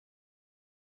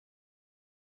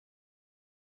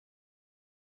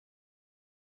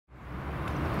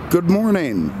Good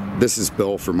morning. This is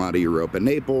Bill from Auto Europa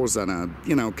Naples on a,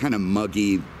 kind of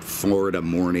muggy Florida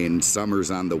morning. Summer's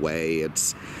on the way.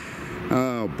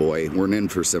 Oh boy, we're in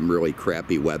for some really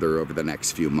crappy weather over the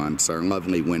next few months. Our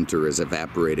lovely winter is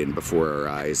evaporating before our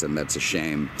eyes, and that's a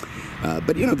shame.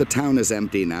 But the town is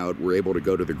emptying out. We're able to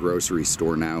go to the grocery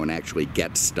store now and actually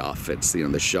get stuff. It's,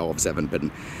 the shelves haven't been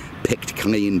picked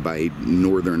clean by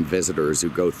northern visitors who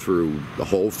go through the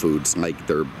Whole Foods like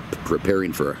they're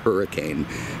preparing for a hurricane.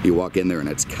 You walk in there and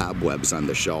it's cobwebs on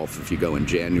the shelf if you go in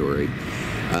January.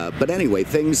 But anyway,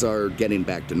 things are getting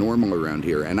back to normal around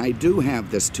here, and I do have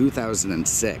this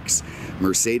 2006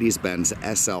 Mercedes-Benz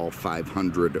SL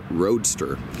 500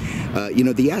 Roadster.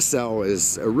 The SL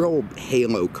is a real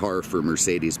halo car for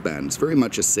Mercedes-Benz, very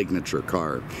much a signature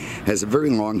car. Has a very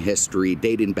long history,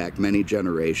 dating back many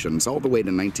generations, all the way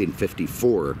to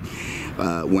 1954,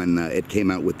 when it came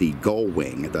out with the Gull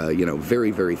Wing, the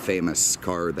very, very famous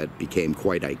car that became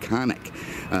quite iconic.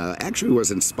 Actually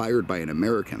was inspired by an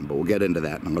American, but we'll get into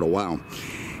that in a little while.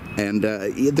 And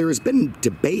there has been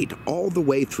debate all the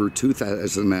way through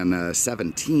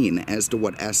 2017 as to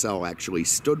what SL actually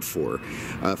stood for.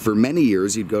 For many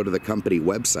years, you'd go to the company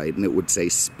website and it would say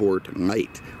Sport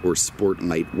Light or Sport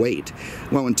Lightweight.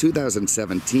 Well, in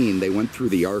 2017, they went through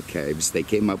the archives, they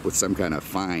came up with some kind of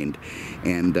find,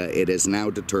 and it is now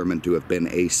determined to have been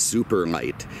a Super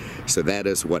Light. So that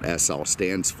is what SL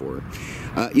stands for.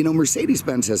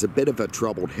 Mercedes-Benz has a bit of a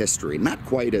troubled history, not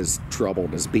quite as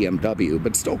troubled as BMW,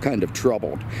 but still kind of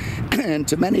troubled. And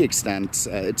to many extents,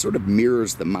 it sort of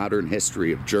mirrors the modern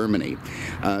history of Germany.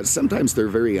 Sometimes they're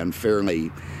very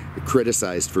unfairly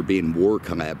criticized for being war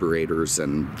collaborators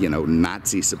and,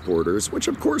 Nazi supporters, which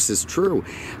of course is true.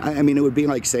 I mean, it would be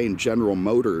like saying General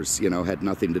Motors, had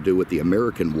nothing to do with the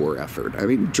American war effort. I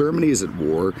mean, Germany is at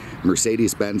war.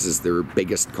 Mercedes-Benz is their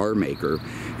biggest car maker.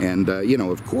 And,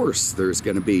 of course, there's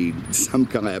going to be some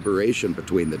collaboration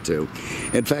between the two.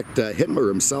 In fact, Hitler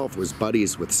himself was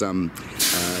buddies with some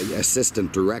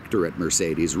assistant director at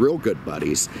Mercedes, real good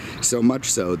buddies, so much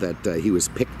so that he was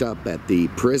picked up at the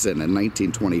prison in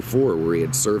 1924 where he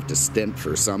had served a stint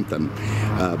for something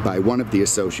by one of the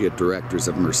associate directors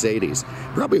of Mercedes.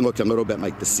 Probably looked a little bit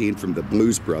like the scene from the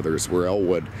Blues Brothers where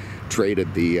Elwood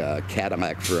traded the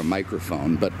Cadillac for a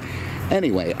microphone. But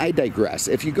anyway, I digress.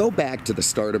 If you go back to the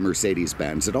start of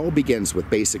Mercedes-Benz, it all begins with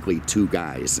basically two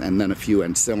guys and then a few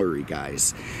ancillary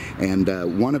guys. And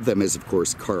one of them is, of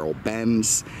course, Carl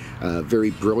Benz, a very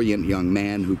brilliant young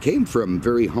man who came from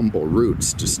very humble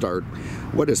roots to start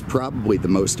what is probably the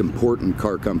most important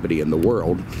car company in the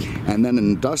world. And then an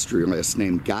industrialist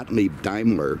named Gottlieb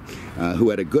Daimler, who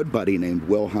had a good buddy named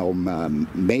Wilhelm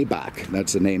Maybach.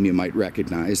 That's a name you might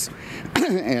recognize.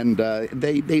 And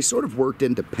they sort of worked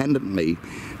independently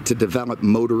to develop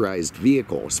motorized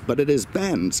vehicles. But it is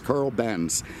Benz, Carl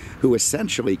Benz, who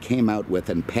essentially came out with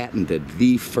and patented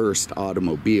the first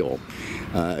automobile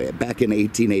back in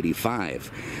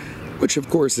 1885. Which, of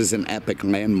course, is an epic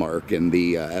landmark in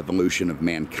the evolution of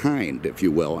mankind, if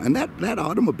you will. And that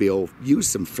automobile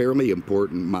used some fairly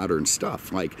important modern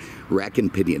stuff, like rack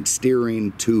and pinion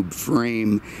steering, tube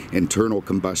frame, internal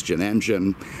combustion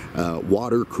engine,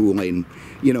 water cooling,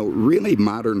 really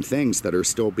modern things that are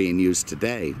still being used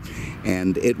today.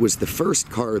 And it was the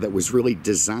first car that was really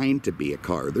designed to be a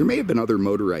car. There may have been other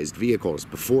motorized vehicles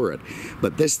before it,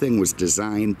 but this thing was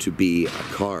designed to be a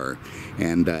car.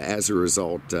 And as a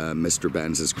result, Mr.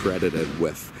 Benz is credited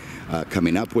with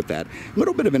coming up with that. A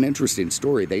little bit of an interesting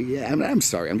story. I'm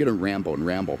sorry, I'm going to ramble and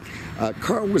ramble.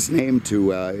 Carl was named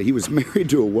he was married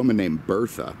to a woman named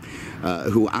Bertha,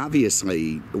 who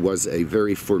obviously was a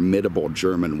very formidable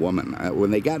German woman.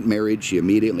 When they got married, she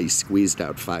immediately squeezed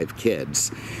out 5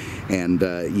 kids and,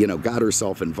 got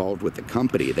herself involved with the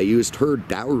company. They used her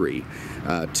dowry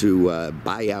to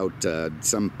buy out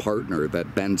some partner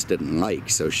that Benz didn't like,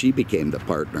 so she became the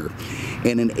partner.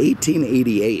 And in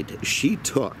 1888, she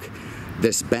took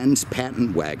this Benz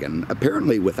patent wagon,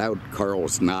 apparently without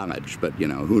Carl's knowledge, but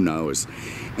who knows.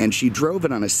 And she drove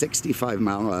it on a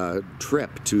 65-mile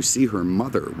trip to see her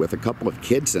mother with a couple of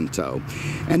kids in tow.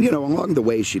 And along the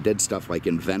way she did stuff like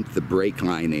invent the brake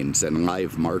linings and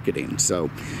live marketing. So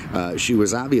she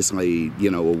was obviously,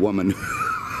 a woman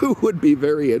who would be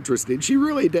very interesting. She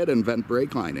really did invent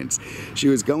brake linings. She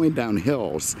was going down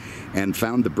hills and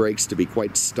found the brakes to be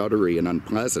quite stuttery and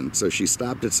unpleasant, so she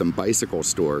stopped at some bicycle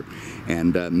store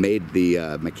and made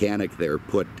the mechanic there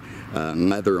put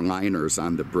leather liners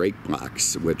on the brake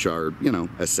blocks, which are,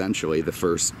 essentially the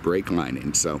first brake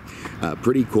lining. So,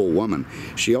 pretty cool woman.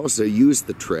 She also used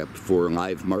the trip for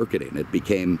live marketing. It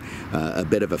became a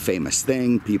bit of a famous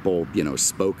thing. People,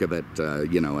 spoke of it,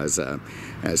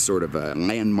 as sort of a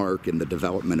landmark landmark in the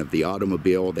development of the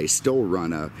automobile. They still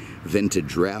run a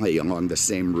vintage rally along the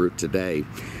same route today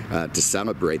to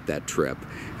celebrate that trip.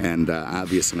 And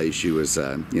obviously she was,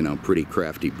 you know, pretty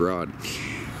crafty broad.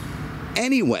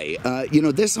 Anyway, you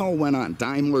know, this all went on.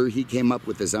 Daimler, he came up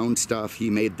with his own stuff. He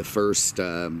made the first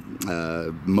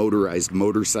motorized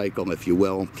motorcycle, if you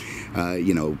will,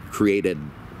 you know, created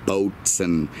boats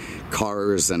and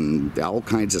cars and all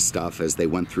kinds of stuff as they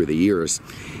went through the years.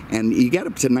 And you get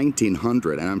up to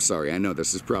 1900, and I'm sorry, I know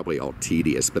this is probably all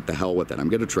tedious, but the hell with it. I'm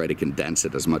going to try to condense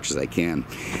it as much as I can.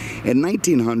 In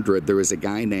 1900, there was a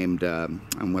guy named,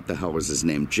 what the hell was his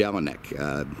name? Jelinek,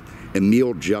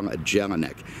 Emil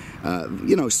Jelinek.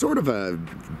 You know, sort of a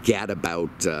gadabout,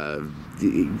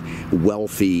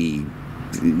 wealthy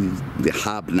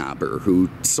hobnobber who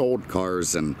sold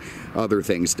cars and other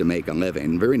things to make a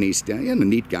living. Very nice, and a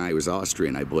neat guy. He was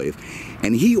Austrian, I believe.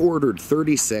 And he ordered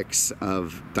 36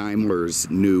 of Daimler's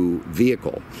new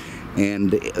vehicle.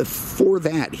 And for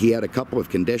that, he had a couple of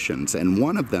conditions, and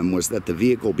one of them was that the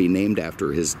vehicle be named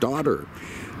after his daughter,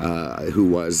 who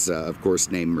was, of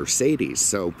course, named Mercedes.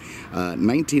 So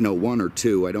 1901 or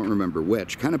 2, I don't remember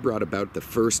which, kind of brought about the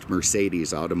first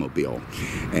Mercedes automobile.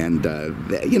 And,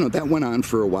 you know, that went on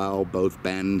for a while. Both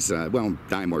Benz, well,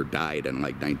 Daimler died in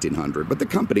like 1900, but the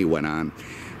company went on.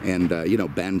 And, you know,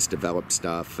 Benz developed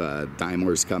stuff,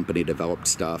 Daimler's company developed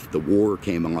stuff, the war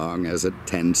came along, as it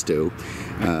tends to.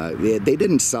 They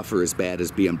didn't suffer as bad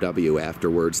as BMW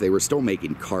afterwards. They were still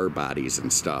making car bodies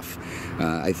and stuff.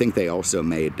 I think they also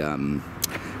made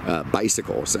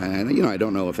bicycles, and, you know, I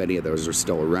don't know if any of those are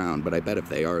still around, but I bet if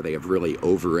they are, they have really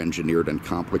over-engineered and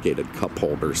complicated cup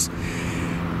holders.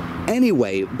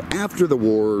 Anyway, after the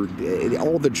war,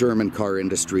 all the German car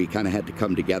industry kind of had to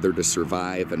come together to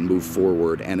survive and move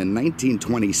forward. And in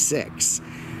 1926,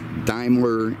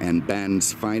 Daimler and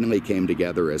Benz finally came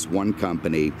together as one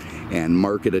company and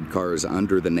marketed cars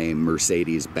under the name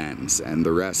Mercedes-Benz, and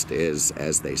the rest is,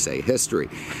 as they say, history.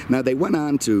 Now, they went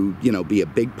on to, you know, be a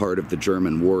big part of the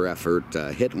German war effort.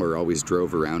 Hitler always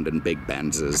drove around in big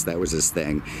Benzes. That was his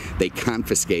thing. They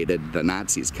confiscated, the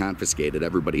Nazis confiscated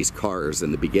everybody's cars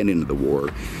in the beginning of the war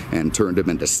and turned them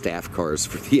into staff cars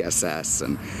for the SS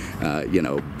and, you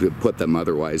know, put them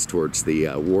otherwise towards the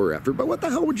war effort. But what the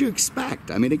hell would you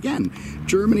expect? I mean, again,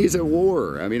 Germany's at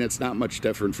war. I mean, it's not much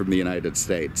different from the United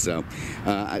States. So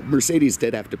Mercedes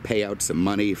did have to pay out some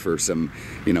money for some,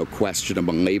 you know,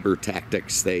 questionable labor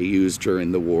tactics they used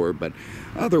during the war, but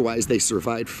otherwise they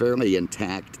survived fairly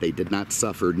intact. They did not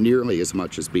suffer nearly as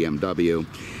much as BMW,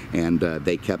 and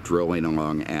they kept rolling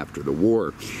along after the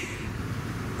war.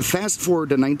 Fast forward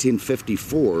to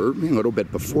 1954, a little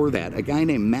bit before that, a guy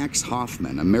named Max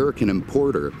Hoffman, American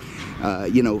importer,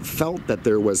 you know, felt that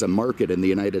there was a market in the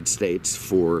United States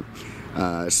for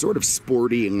sort of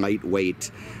sporty and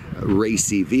lightweight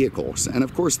racy vehicles. And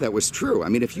of course that was true. I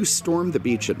mean, if you storm the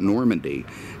beach at Normandy,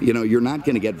 you know, you're not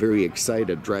going to get very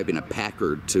excited driving a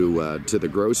Packard to the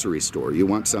grocery store. You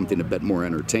want something a bit more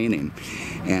entertaining.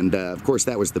 And of course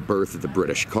that was the birth of the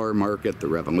British car market, the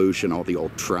revolution, all the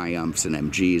old Triumphs and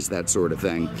MGs, that sort of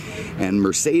thing. And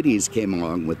Mercedes came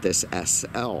along with this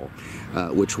SL,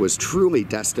 which was truly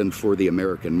destined for the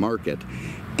American market,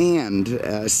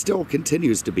 and still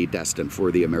continues to be destined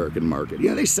for the American market. You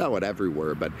know, they sell it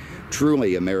everywhere, but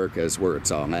truly America is where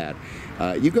it's all at.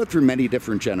 You go through many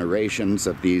different generations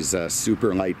of these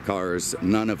super light cars,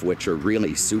 none of which are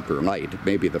really super light,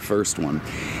 maybe the first one.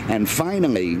 And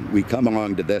finally, we come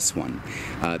along to this one,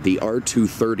 the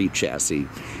R230 chassis.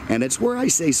 And it's where I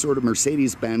say sort of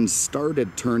Mercedes-Benz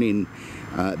started turning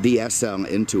the SL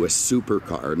into a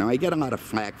supercar. Now, I get a lot of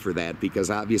flack for that because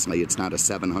obviously it's not a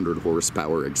 700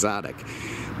 horsepower exotic.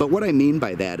 But what I mean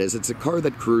by that is it's a car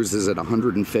that cruises at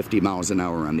 150 miles an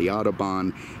hour on the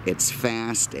Autobahn. It's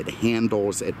fast, it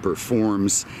handles, it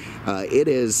performs. It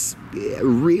is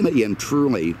really and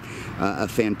truly a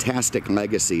fantastic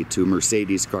legacy to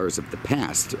Mercedes cars of the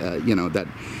past, you know, that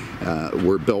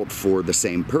were built for the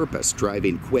same purpose,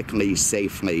 driving quickly,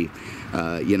 safely,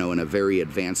 you know, in a very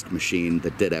advanced machine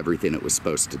that did everything it was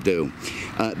supposed to do.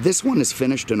 This one is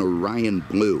finished in Orion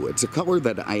Blue. It's a color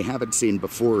that I haven't seen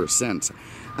before or since.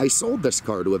 I sold this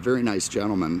car to a very nice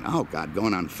gentleman, oh God,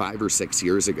 going on 5 or 6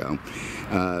 years ago,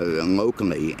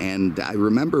 locally, and I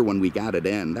remember when we got it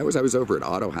in, I was over at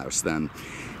Auto House then,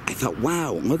 I thought,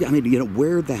 wow, look, I mean, you know,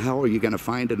 where the hell are you going to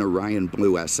find an Orion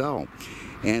Blue SL?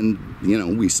 And, you know,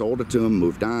 we sold it to him,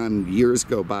 moved on, years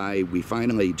go by, we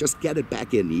finally just get it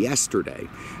back in yesterday.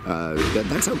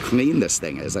 That's how clean this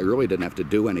thing is. I really didn't have to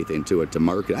do anything to it to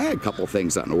market. I had a couple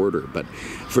things on order, but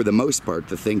for the most part,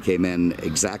 the thing came in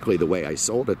exactly the way I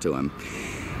sold it to him.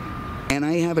 And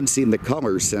I haven't seen the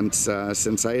color since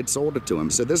I had sold it to him.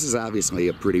 So this is obviously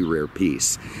a pretty rare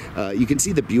piece. You can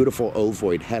see the beautiful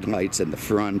ovoid headlights in the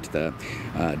front, the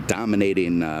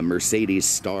dominating Mercedes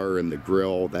star in the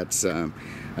grille. That's a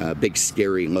big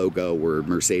scary logo where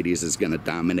Mercedes is going to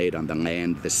dominate on the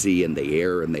land, the sea, and the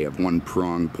air, and they have one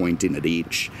prong pointing at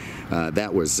each.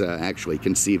 That was actually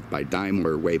conceived by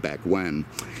Daimler way back when.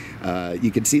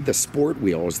 You can see the sport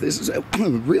wheels. This is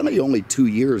really only 2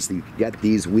 years to get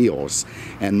these wheels,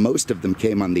 and most of them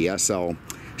came on the SL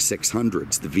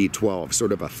 600s, the V12,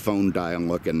 sort of a phone dial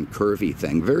looking curvy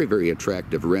thing. Very, very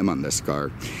attractive rim on this car.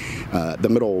 The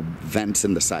little vents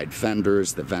in the side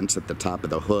fenders, the vents at the top of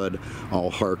the hood,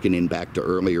 all harkening back to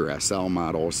earlier SL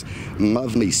models.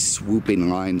 Lovely swooping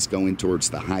lines going towards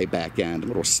the high back end, a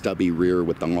little stubby rear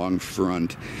with the long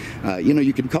front. You know,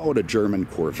 you can call it a German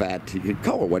Corvette, you can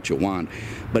call it what you want,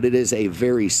 but it is a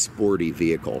very sporty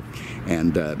vehicle,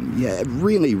 and yeah,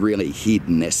 really, really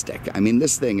hedonistic. I mean,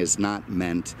 this thing is not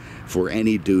meant for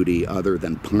any duty other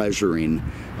than pleasuring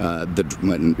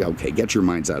okay, get your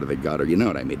minds out of the gutter, you know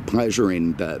what I mean,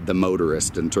 pleasuring the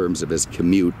motorist in terms of his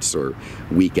commutes or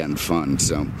weekend fun.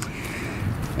 So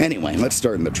anyway, let's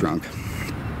start in the trunk.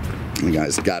 You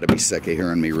guys got to be sick of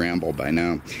hearing me ramble by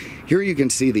now. Here you can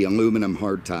see the aluminum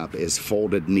hardtop is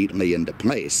folded neatly into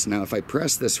place. Now if I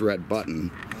press this red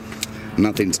button,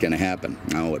 nothing's going to happen.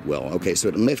 Oh, it will. Okay, so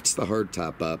it lifts the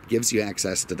hardtop up, gives you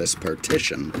access to this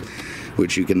partition,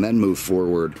 which you can then move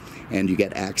forward, and you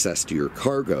get access to your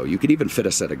cargo. You could even fit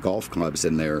a set of golf clubs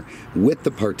in there with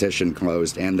the partition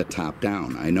closed and the top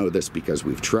down. I know this because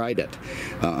we've tried it.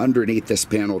 Underneath this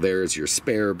panel there is your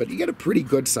spare, but you get a pretty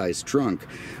good-sized trunk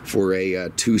for a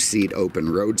two-seat open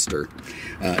Roadster.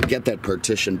 Get that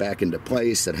partition back into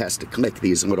place. It has to click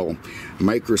these little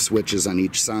micro switches on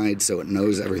each side so it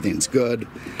knows everything's good.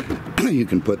 You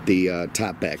can put the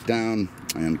top back down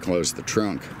and close the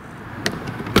trunk,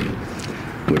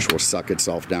 which will suck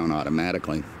itself down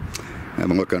automatically.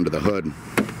 Have a look under the hood.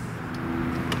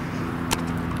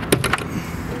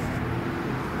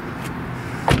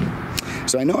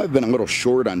 So I know I've been a little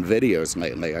short on videos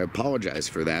lately. I apologize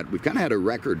for that. We've kind of had a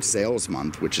record sales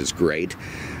month, which is great.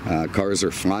 Cars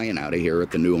are flying out of here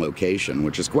at the new location,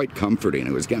 which is quite comforting.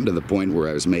 It was getting to the point where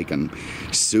I was making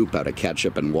soup out of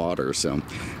ketchup and water, so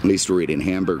at least we're eating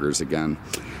hamburgers again.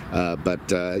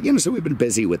 You know, so we've been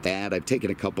busy with that. I've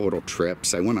taken a couple little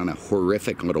trips. I went on a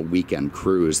horrific little weekend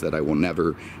cruise that I will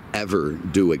never, ever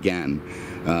do again.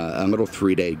 A little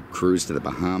 3-day cruise to the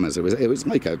Bahamas. It was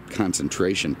like a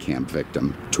concentration camp victim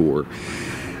tour.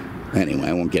 Anyway,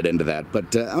 I won't get into that.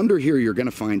 But under here, you're going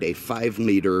to find a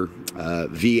 5-liter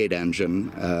V8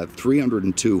 engine,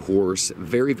 302 horse,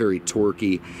 very, very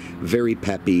torquey, very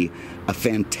peppy, a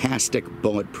fantastic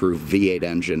bulletproof V8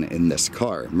 engine in this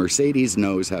car. Mercedes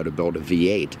knows how to build a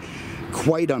V8,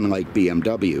 quite unlike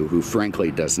BMW, who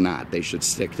frankly does not. They should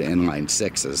stick to inline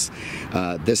sixes.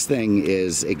 This thing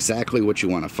is exactly what you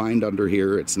want to find under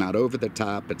here. It's not over the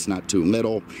top, it's not too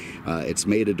little. It's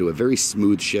made into a very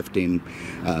smooth shifting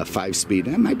 5-speed.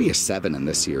 It might be a 7 in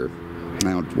this year.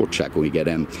 Now, we'll check when we get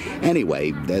in.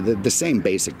 Anyway, the same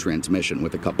basic transmission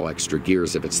with a couple extra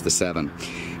gears if it's the 7,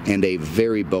 and a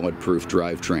very bulletproof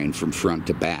drivetrain from front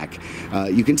to back.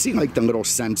 You can see like the little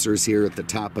sensors here at the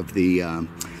top of the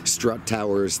strut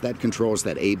towers. That controls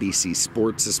that ABC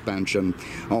Sport suspension.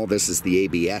 All this is the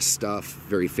ABS stuff.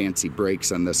 Very fancy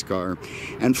brakes on this car.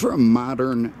 And for a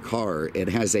modern car, it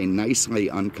has a nicely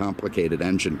uncomplicated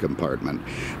engine compartment.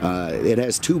 It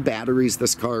has 2 batteries,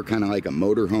 this car, kind of like a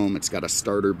motorhome. It's got a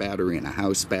starter battery and a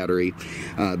house battery.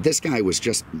 This guy was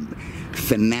just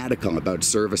fanatical about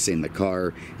servicing the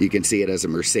car. You can see it has a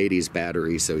Mercedes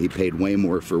battery, so he paid way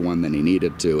more for one than he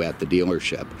needed to at the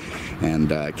dealership, and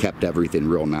kept everything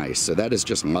real nice. So that is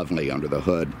just lovely under the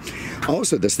hood.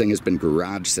 Also, this thing has been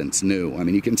garage since new. I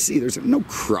mean, you can see there's no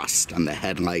crust on the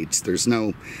headlights. There's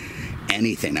no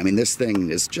anything. I mean, this thing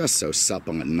is just so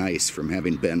supple and nice from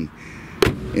having been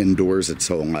indoors its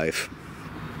whole life.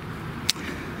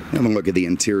 Have a look at the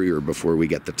interior before we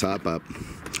get the top up.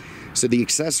 So the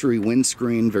accessory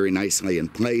windscreen, very nicely in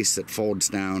place. It folds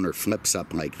down or flips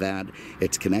up like that.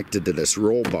 It's connected to this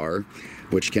roll bar,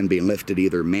 which can be lifted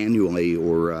either manually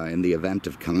or in the event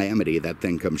of calamity, that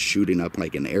thing comes shooting up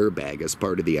like an airbag as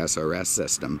part of the SRS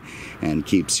system and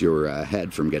keeps your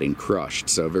head from getting crushed.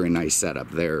 So very nice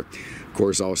setup there. Of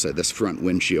course, also this front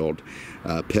windshield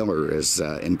pillar is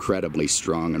incredibly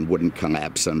strong and wouldn't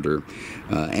collapse under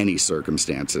any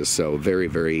circumstances. So very,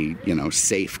 very, you know,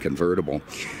 safe convertible.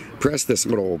 Press this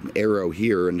little arrow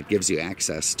here and it gives you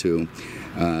access to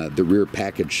the rear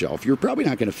package shelf. You're probably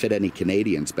not going to fit any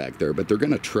Canadians back there, but they're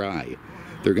going to try.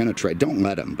 They're going to try. Don't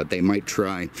let them, but they might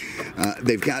try.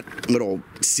 They've got little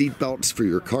seat belts for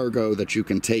your cargo that you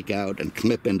can take out and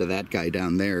clip into that guy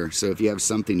down there. So if you have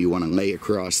something you want to lay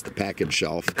across the package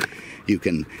shelf, you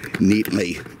can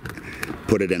neatly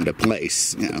put it into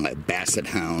place. You know, like basset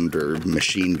hound or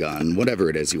machine gun, whatever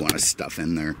it is you want to stuff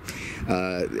in there.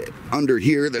 Under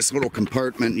here, this little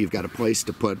compartment, you've got a place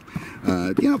to put,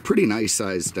 you know, pretty nice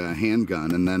sized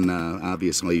handgun, and then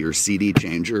obviously your CD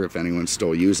changer if anyone's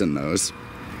still using those.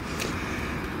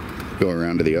 Go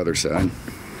around to the other side.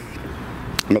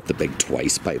 Up the big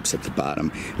twice pipes at the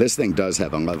bottom. This thing does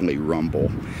have a lovely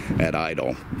rumble at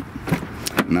idle.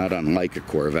 Not unlike a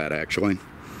Corvette, actually.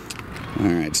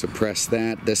 Alright, so press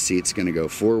that. This seat's going to go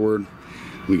forward.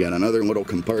 We got another little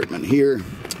compartment here.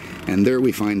 And there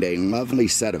we find a lovely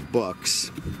set of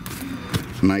books.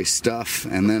 Nice stuff.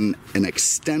 And then an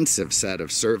extensive set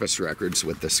of service records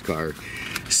with this car,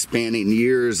 spanning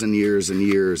years and years and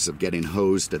years of getting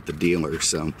hosed at the dealer.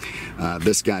 So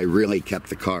this guy really kept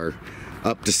the car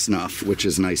up to snuff, which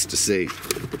is nice to see.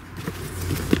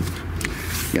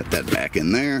 Get that back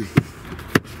in there.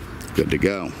 Good to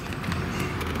go.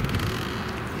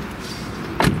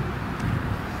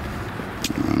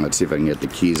 Let's see if I can get the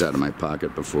keys out of my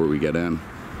pocket before we get in.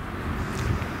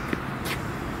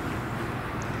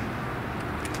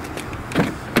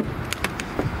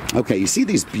 Okay, you see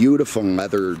these beautiful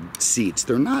leather seats.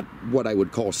 They're not what I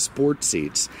would call sport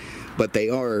seats, but they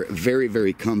are very,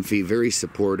 very comfy, very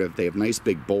supportive. They have nice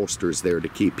big bolsters there to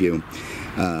keep you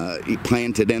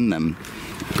planted in them,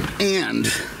 and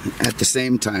at the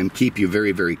same time keep you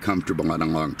very, very comfortable on a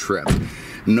long trip.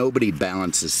 Nobody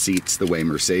balances seats the way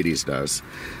Mercedes does.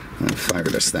 I'll fire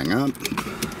this thing up.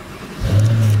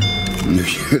 And you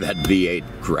hear that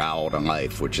V8 growl to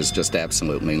life, which is just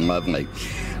absolutely lovely.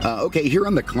 Okay, here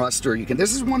on the cluster,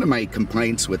 this is one of my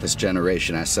complaints with this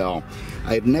generation SL.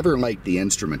 I've never liked the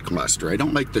instrument cluster. I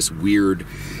don't like this weird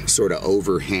sort of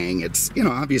overhang. It's, you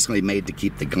know, obviously made to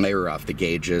keep the glare off the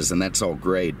gauges, and that's all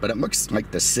great, but it looks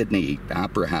like the Sydney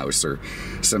Opera House or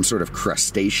some sort of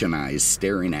crustacean eyes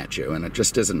staring at you, and it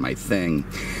just isn't my thing.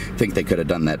 I think they could have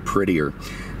done that prettier.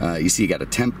 You see you got a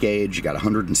temp gauge, you got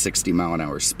 160 mile an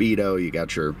hour speedo, you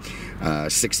got your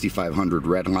 6500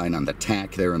 red line on the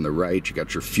tack there on the right, you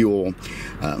got your fuel,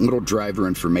 little driver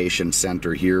information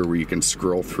center here where you can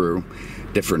scroll through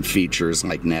different features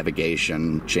like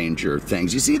navigation, change your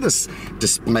things. You see this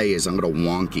display is a little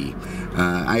wonky.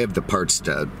 I have the parts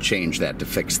to change that, to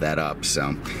fix that up,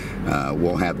 so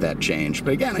we'll have that changed.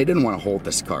 But again, I didn't want to hold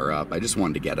this car up. I just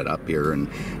wanted to get it up here and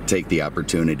take the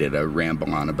opportunity to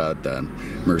ramble on about the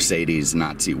Mercedes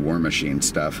Nazi war machine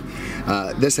stuff.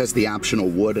 This has the optional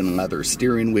wood and leather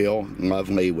steering wheel,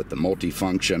 lovely with the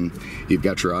multifunction. You've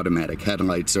got your automatic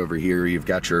headlights over here. You've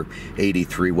got your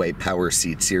 83-way power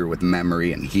seats here with memory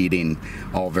and heating,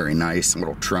 all very nice. A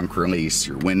little trunk release,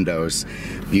 your windows,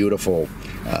 beautiful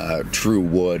true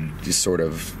wood, just sort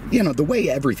of, you know, the way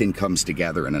everything comes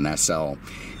together in an SL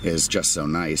is just so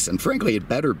nice. And frankly, it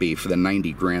better be for the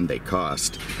 90 grand they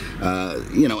cost.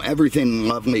 You know, everything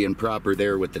lovely and proper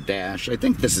there with the dash. I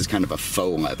think this is kind of a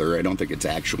faux leather. I don't think it's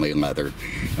actually leather.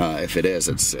 If it is,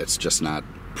 it's just not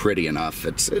pretty enough.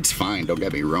 It's fine, don't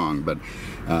get me wrong, but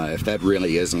if that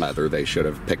really is leather, they should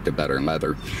have picked a better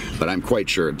leather. But I'm quite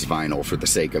sure it's vinyl for the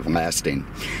sake of lasting.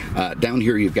 Down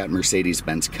here you've got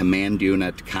Mercedes-Benz command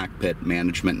unit, cockpit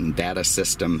management and data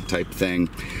system type thing.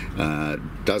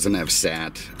 Doesn't have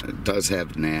SAT, does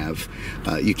have nav.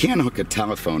 You can hook a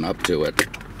telephone up to it.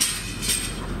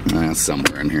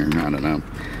 Somewhere in here, I don't know.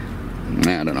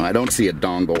 I don't see a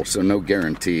dongle, so no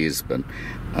guarantees, but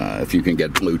if you can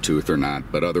get Bluetooth or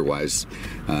not, but otherwise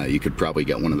you could probably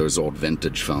get one of those old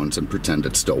vintage phones and pretend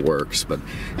it still works. But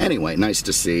anyway, nice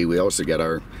to see. We also get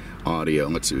our audio.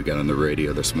 Let's see what we got on the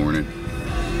radio this morning.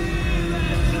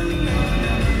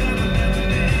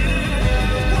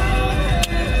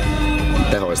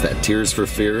 What the hell is that? Tears for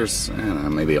Fears? I don't know,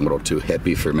 maybe a little too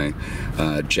hippie for me.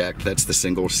 Jack, that's the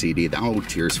single CD. Oh,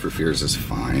 Tears for Fears is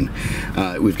fine.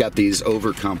 We've got these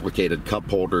overcomplicated cup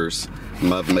holders.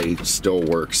 Lovely, still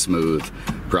work smooth.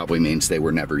 Probably means they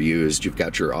were never used. You've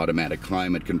got your automatic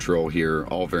climate control here.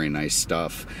 All very nice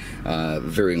stuff.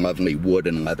 Very lovely wood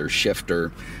and leather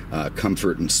shifter.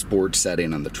 Comfort and sport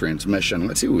setting on the transmission.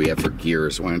 Let's see what we have for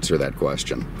gears. We'll answer that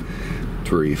question.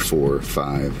 3, 4,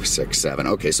 5, 6, 7.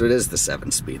 Okay, so it is the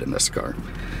 7-speed in this car.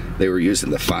 They were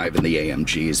using the 5 in the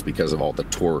AMGs because of all the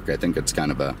torque. I think it's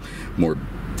kind of a more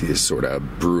is sort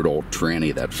of brutal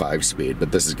tranny, that 5-speed,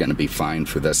 but this is going to be fine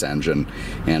for this engine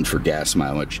and for gas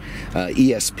mileage.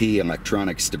 ESP,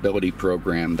 electronic stability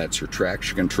program, that's your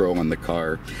traction control in the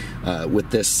car. With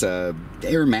this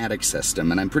airmatic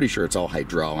system, and I'm pretty sure it's all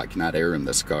hydraulic, not air in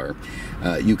this car,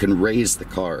 you can raise the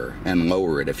car and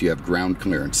lower it if you have ground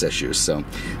clearance issues. So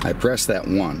I press that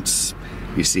once.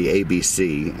 You see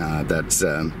ABC, that's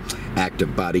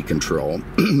active body control,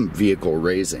 vehicle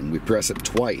raising. We press it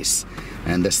twice,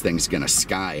 and this thing's gonna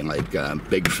sky like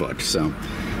Bigfoot. So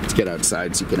let's get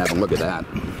outside so you can have a look at that.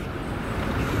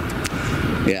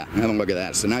 Yeah, have a look at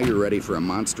that. So now you're ready for a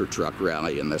monster truck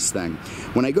rally in this thing.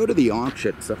 When I go to the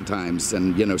auction sometimes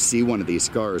and, you know, see one of these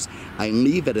cars, I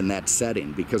leave it in that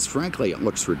setting because frankly it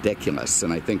looks ridiculous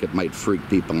and I think it might freak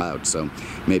people out. So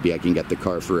maybe I can get the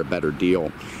car for a better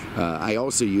deal. I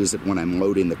also use it when I'm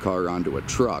loading the car onto a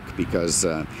truck because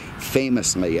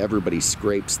famously everybody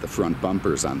scrapes the front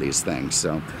bumpers on these things.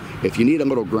 So if you need a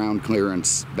little ground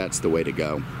clearance, that's the way to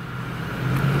go.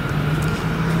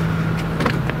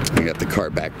 I got the car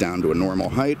back down to a normal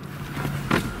height.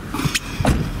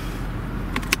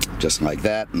 Just like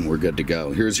that, and we're good to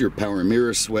go. Here's your power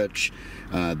mirror switch.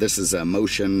 This is a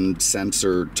motion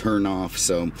sensor turn off,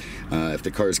 so if the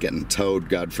car's getting towed,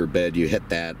 God forbid, you hit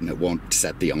that and it won't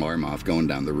set the alarm off going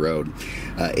down the road.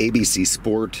 ABC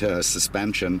Sport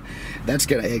suspension. That's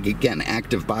gonna, again,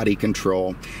 active body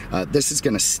control. This is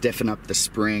gonna stiffen up the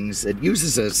springs. It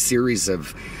uses a series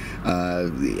of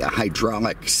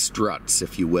hydraulic struts,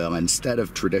 if you will, instead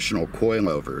of traditional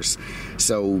coilovers.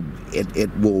 So it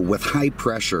will, with high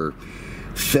pressure,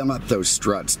 fill up those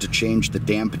struts to change the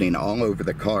dampening all over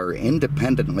the car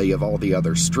independently of all the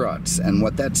other struts. And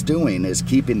what that's doing is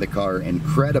keeping the car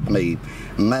incredibly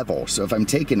level. So if I'm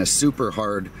taking a super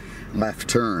hard left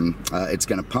turn, it's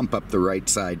going to pump up the right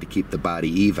side to keep the body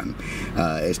even.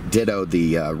 Ditto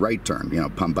the right turn, you know,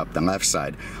 pump up the left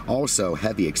side. Also,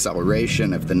 heavy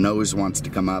acceleration. If the nose wants to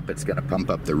come up, it's going to pump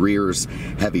up the rears.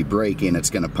 Heavy braking, it's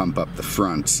going to pump up the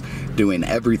fronts. Doing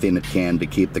everything it can to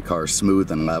keep the car smooth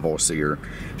and level so your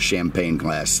champagne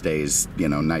glass stays, you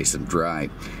know, nice and dry,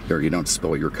 or you don't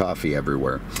spill your coffee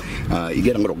everywhere. You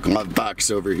get a little glove box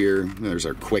over here. There's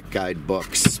our quick guide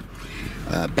books.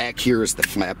 Back here is the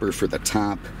flapper for the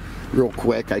top. Real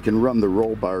quick, I can run the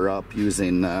roll bar up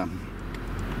using one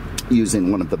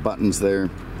of the buttons there.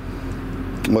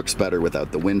 Looks better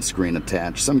without the windscreen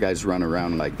attached. Some guys run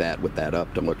around like that with that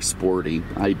up to look sporty.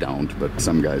 I don't, but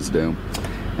some guys do.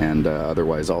 And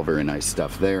otherwise, all very nice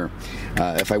stuff there.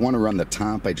 If I want to run the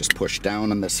top, I just push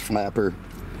down on this flapper.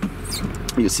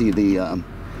 You see the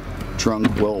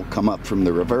trunk will come up from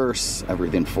the reverse.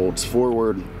 Everything folds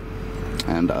forward.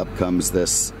 And up comes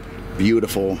this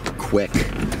beautiful, quick,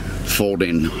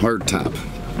 folding hardtop.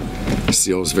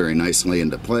 Seals very nicely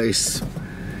into place.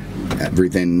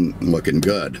 Everything looking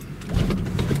good.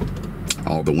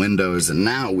 All the windows, and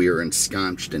now we are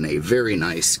ensconced in a very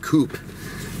nice coupe.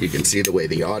 You can see the way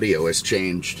the audio has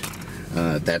changed.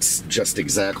 That's just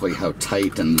exactly how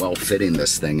tight and well-fitting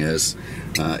this thing is.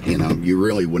 You know, you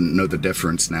really wouldn't know the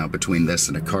difference now between this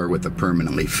and a car with a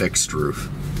permanently fixed roof.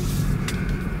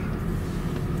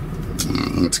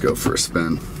 Let's go for a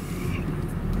spin.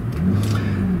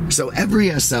 So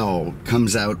every SL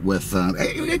comes out with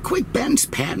a quick Ben's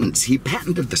patents. He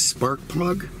patented the spark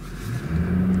plug.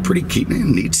 Pretty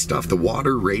neat stuff. The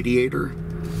water radiator.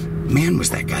 Man,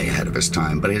 was that guy ahead of his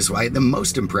time. But the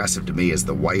most impressive to me is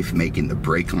the wife making the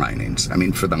brake linings. I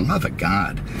mean, for the love of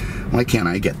God, why can't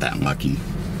I get that lucky?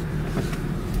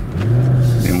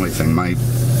 The only thing my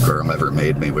girl ever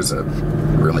made me was a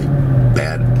really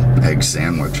bad egg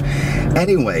sandwich.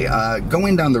 Anyway,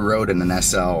 going down the road in an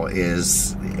SL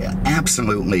is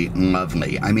absolutely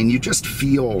lovely. I mean, you just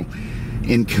feel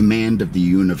in command of the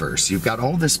universe. You've got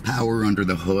all this power under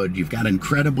the hood. You've got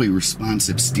incredibly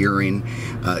responsive steering.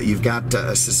 You've got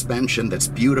a suspension that's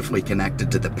beautifully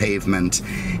connected to the pavement.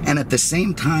 And at the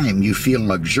same time, you feel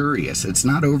luxurious. It's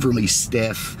not overly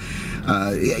stiff.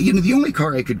 You know, the only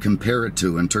car I could compare it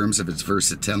to in terms of its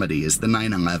versatility is the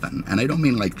 911. And I don't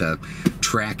mean like the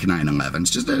track 911.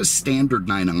 It's just a standard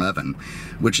 911,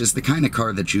 which is the kind of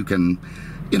car that you can,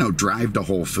 you know, drive to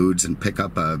Whole Foods and pick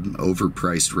up a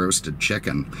overpriced roasted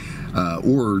chicken,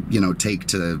 or, you know, take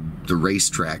to the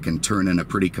racetrack and turn in a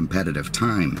pretty competitive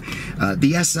time.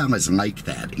 The SL is like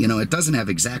that. You know, it doesn't have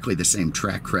exactly the same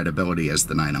track credibility as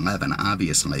the 911,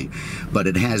 obviously, but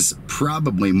it has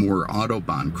probably more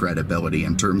Autobahn credibility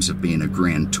in terms of being a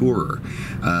grand tourer.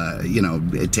 You know,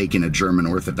 taking a German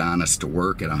orthodontist to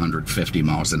work at 150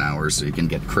 miles an hour so you can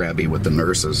get crabby with the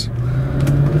nurses.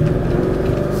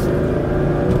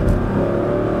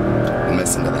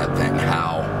 Listen to that thing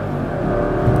howl.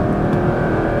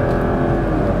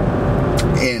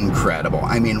 incredible.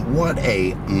 I mean, what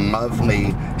a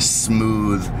lovely,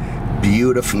 smooth,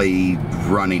 beautifully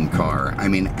running car. I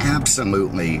mean,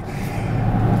 absolutely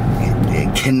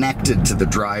connected to the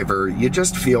driver. You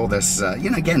just feel this,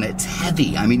 again, it's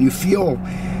heavy. I mean, you feel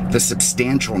the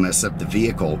substantialness of the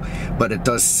vehicle, but it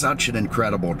does such an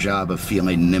incredible job of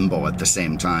feeling nimble at the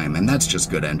same time, and that's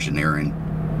just good engineering.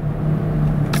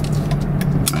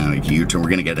 We're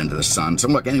going to get into the sun. So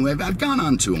look, anyway, I've gone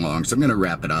on too long, so I'm going to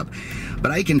wrap it up. But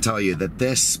I can tell you that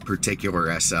this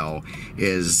particular SL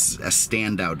is a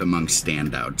standout among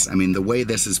standouts. I mean, the way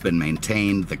this has been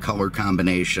maintained, the color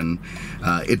combination,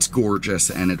 it's gorgeous,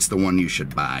 and it's the one you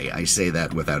should buy. I say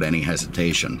that without any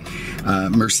hesitation.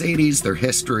 Mercedes, their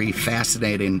history,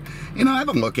 fascinating. Have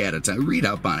a look at it. I read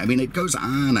up on it. I mean, it goes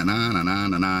on and on and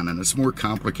on and on, and it's more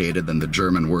complicated than the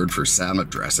German word for salad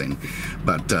dressing.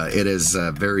 But it is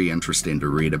very interesting to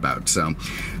read about. So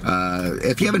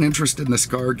if you have an interest in this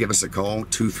car, give us a call,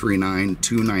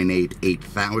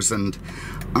 239-298-8000,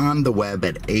 on the web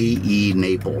at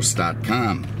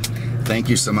aenaples.com. Thank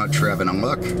you so much for having a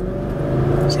look.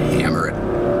 Let's hammer it.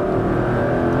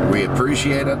 We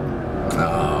appreciate it.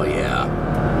 Oh, yeah.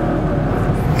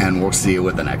 And we'll see you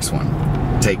with the next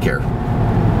one. Take care.